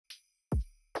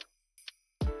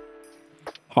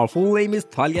Her full name is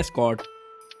Talia Scott.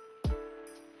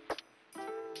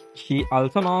 She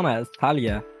also known as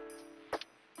Talia.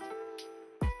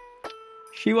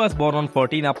 She was born on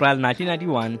 14 April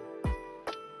 1991.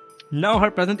 Now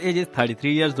her present age is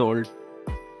 33 years old.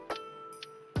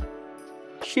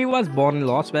 She was born in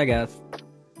Las Vegas.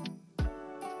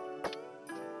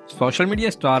 Social media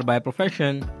star by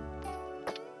profession.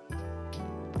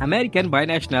 American by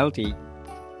nationality.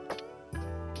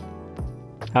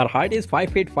 Her height is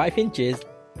 5 feet 5 inches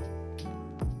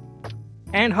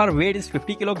and her weight is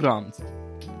 50 kilograms.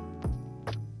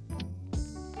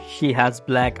 She has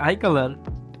black eye color.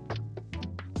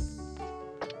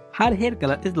 Her hair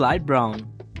color is light brown.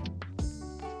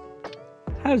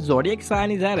 Her zodiac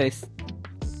sign is Aries.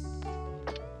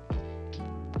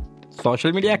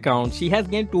 Social media account, she has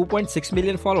gained 2.6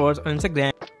 million followers on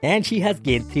Instagram and she has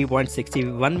gained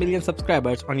 3.61 million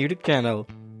subscribers on YouTube channel.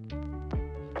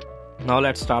 Now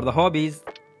let's start the hobbies.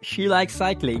 She likes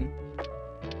cycling,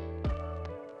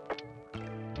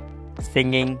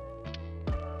 singing,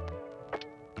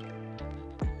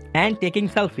 and taking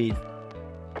selfies.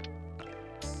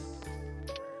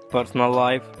 Personal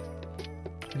life.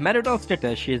 Marital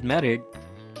status, she is married.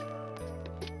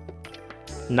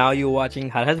 Now you're watching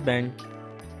her husband.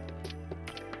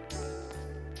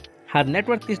 Her net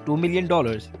worth is $2 million.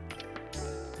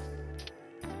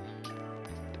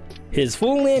 His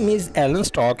full name is Alan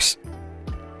Stokes.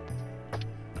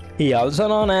 He also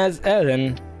known as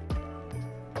Aaron.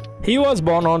 He was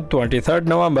born on 23rd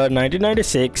November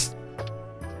 1996.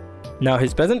 Now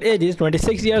his present age is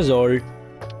 26 years old.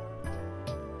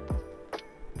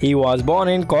 He was born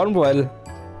in Cornwall.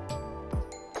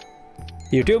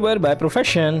 YouTuber by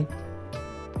profession.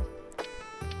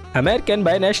 American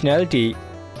by nationality.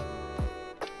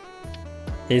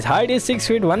 His height is 6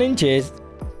 feet 1 inches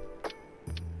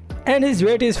and his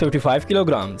weight is 55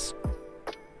 kilograms.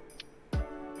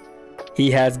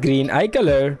 He has green eye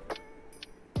color.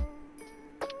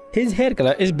 His hair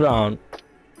color is brown.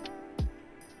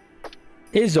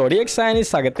 His zodiac sign is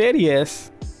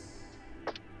Sagittarius.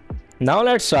 Now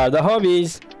let's start the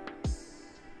hobbies.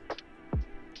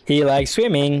 He likes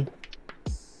swimming,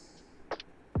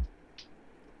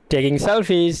 taking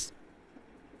selfies.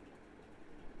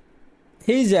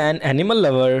 He's an animal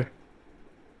lover.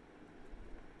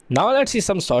 Now let's see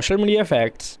some social media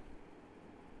facts.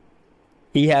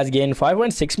 He has gained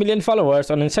 5.6 million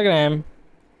followers on Instagram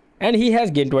and he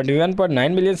has gained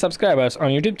 21.9 million subscribers on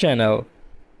YouTube channel.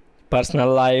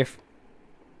 Personal life.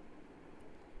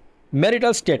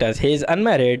 Marital status, he is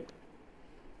unmarried.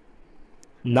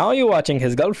 Now you're watching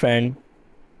his girlfriend.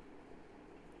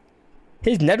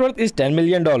 His net worth is $10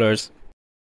 million.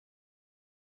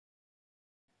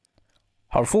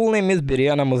 Her full name is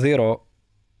Brianna Mizura.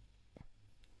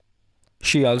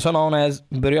 She also known as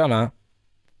Brianna.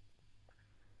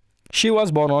 She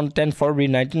was born on 10 February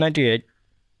 1998.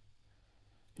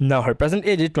 Now her present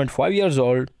age is 25 years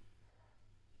old.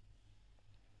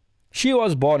 She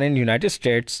was born in United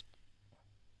States.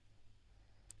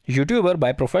 YouTuber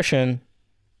by profession.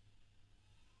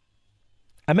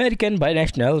 American by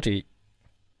nationality.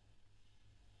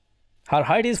 Her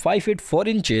height is 5 feet 4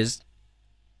 inches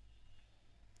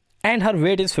and her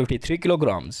weight is 53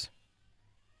 kilograms.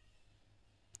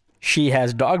 She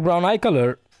has dark brown eye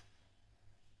color.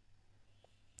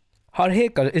 Her hair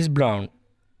color is brown.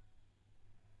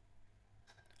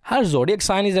 Her zodiac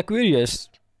sign is Aquarius.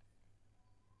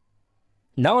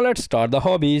 Now let's start the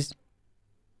hobbies.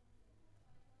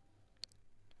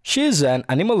 She is an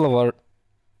animal lover.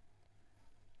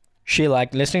 She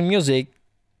likes listening music,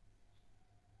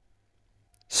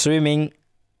 swimming.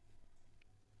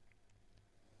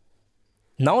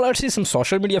 Now let's see some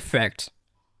social media facts.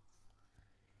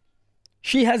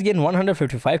 She has gained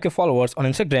 155k followers on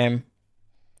Instagram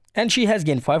and she has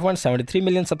gained 5.73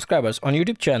 million subscribers on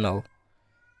YouTube channel.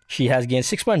 She has gained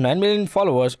 6.9 million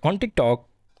followers on TikTok.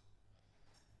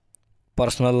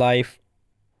 Personal life.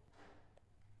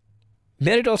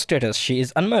 Marital status, she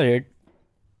is unmarried.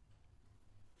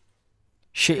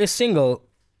 She is single.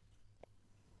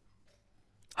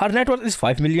 Her net worth is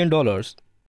 $5 million.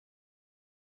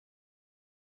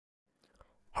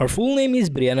 Her full name is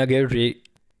Brianna Guidry.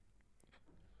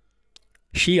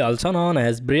 She also known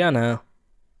as Brianna.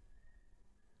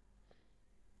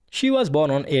 She was born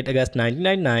on 8 August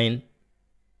 1999.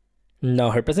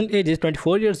 Now her present age is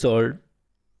 24 years old.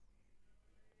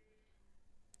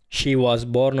 She was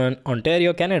born in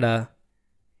Ontario, Canada.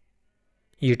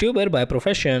 YouTuber by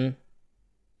profession.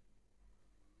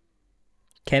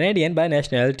 Canadian by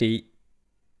nationality.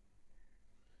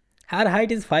 Her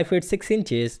height is 5 feet 6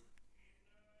 inches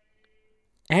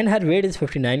and her weight is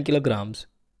 59 kilograms.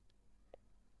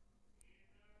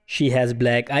 She has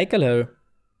black eye color.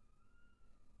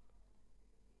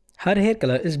 Her hair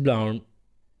color is blonde.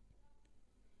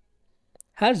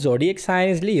 Her zodiac sign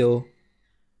is Leo.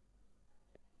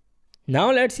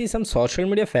 Now let's see some social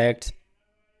media facts.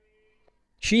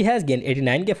 She has gained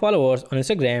 89k followers on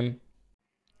Instagram.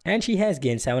 And she has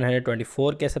gained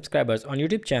 724k subscribers on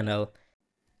YouTube channel.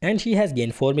 And she has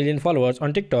gained 4 million followers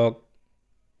on TikTok.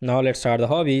 Now let's start the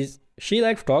hobbies. She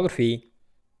likes photography,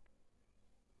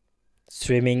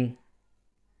 swimming,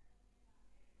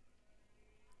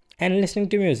 and listening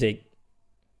to music.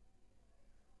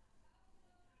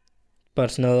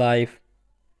 Personal life.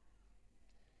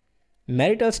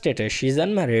 Marital status, she is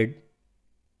unmarried.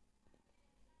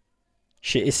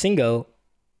 She is single.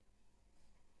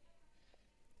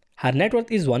 Her net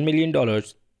worth is $1 million.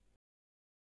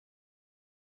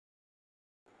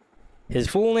 His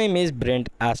full name is Brent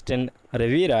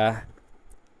Rivera.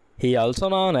 He also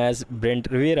known as Brent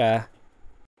Rivera.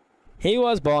 He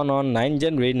was born on 9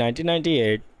 January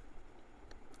 1998.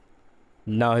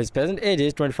 Now his present age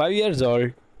is 25 years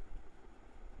old.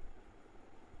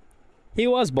 He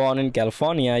was born in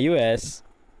California, US.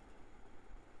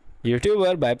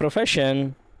 YouTuber by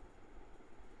profession.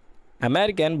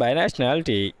 American by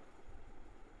nationality.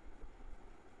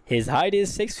 His height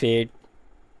is 6 feet.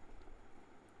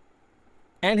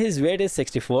 And his weight is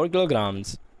 64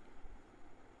 kilograms.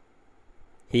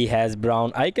 He has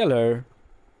brown eye color.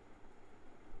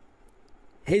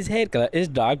 His hair color is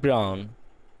dark brown.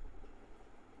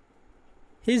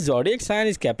 His zodiac sign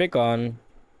is Capricorn.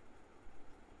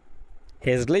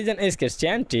 His religion is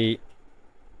Christianity.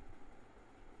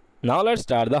 Now let's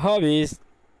start the hobbies.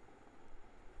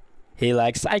 He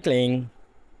likes cycling,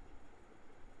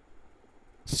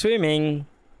 swimming,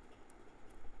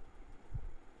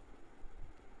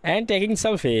 and taking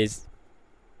selfies.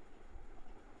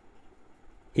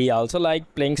 He also likes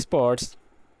playing sports.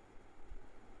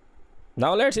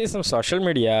 Now let's see some social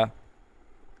media.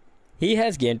 He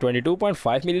has gained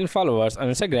 22.5 million followers on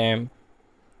Instagram.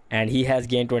 And he has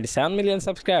gained 27 million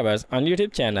subscribers on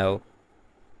YouTube channel.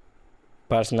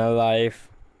 Personal life.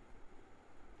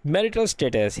 Marital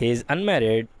status, he is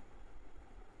unmarried.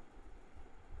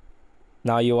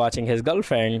 Now you're watching his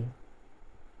girlfriend.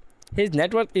 His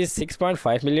net worth is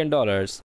 $6.5 million.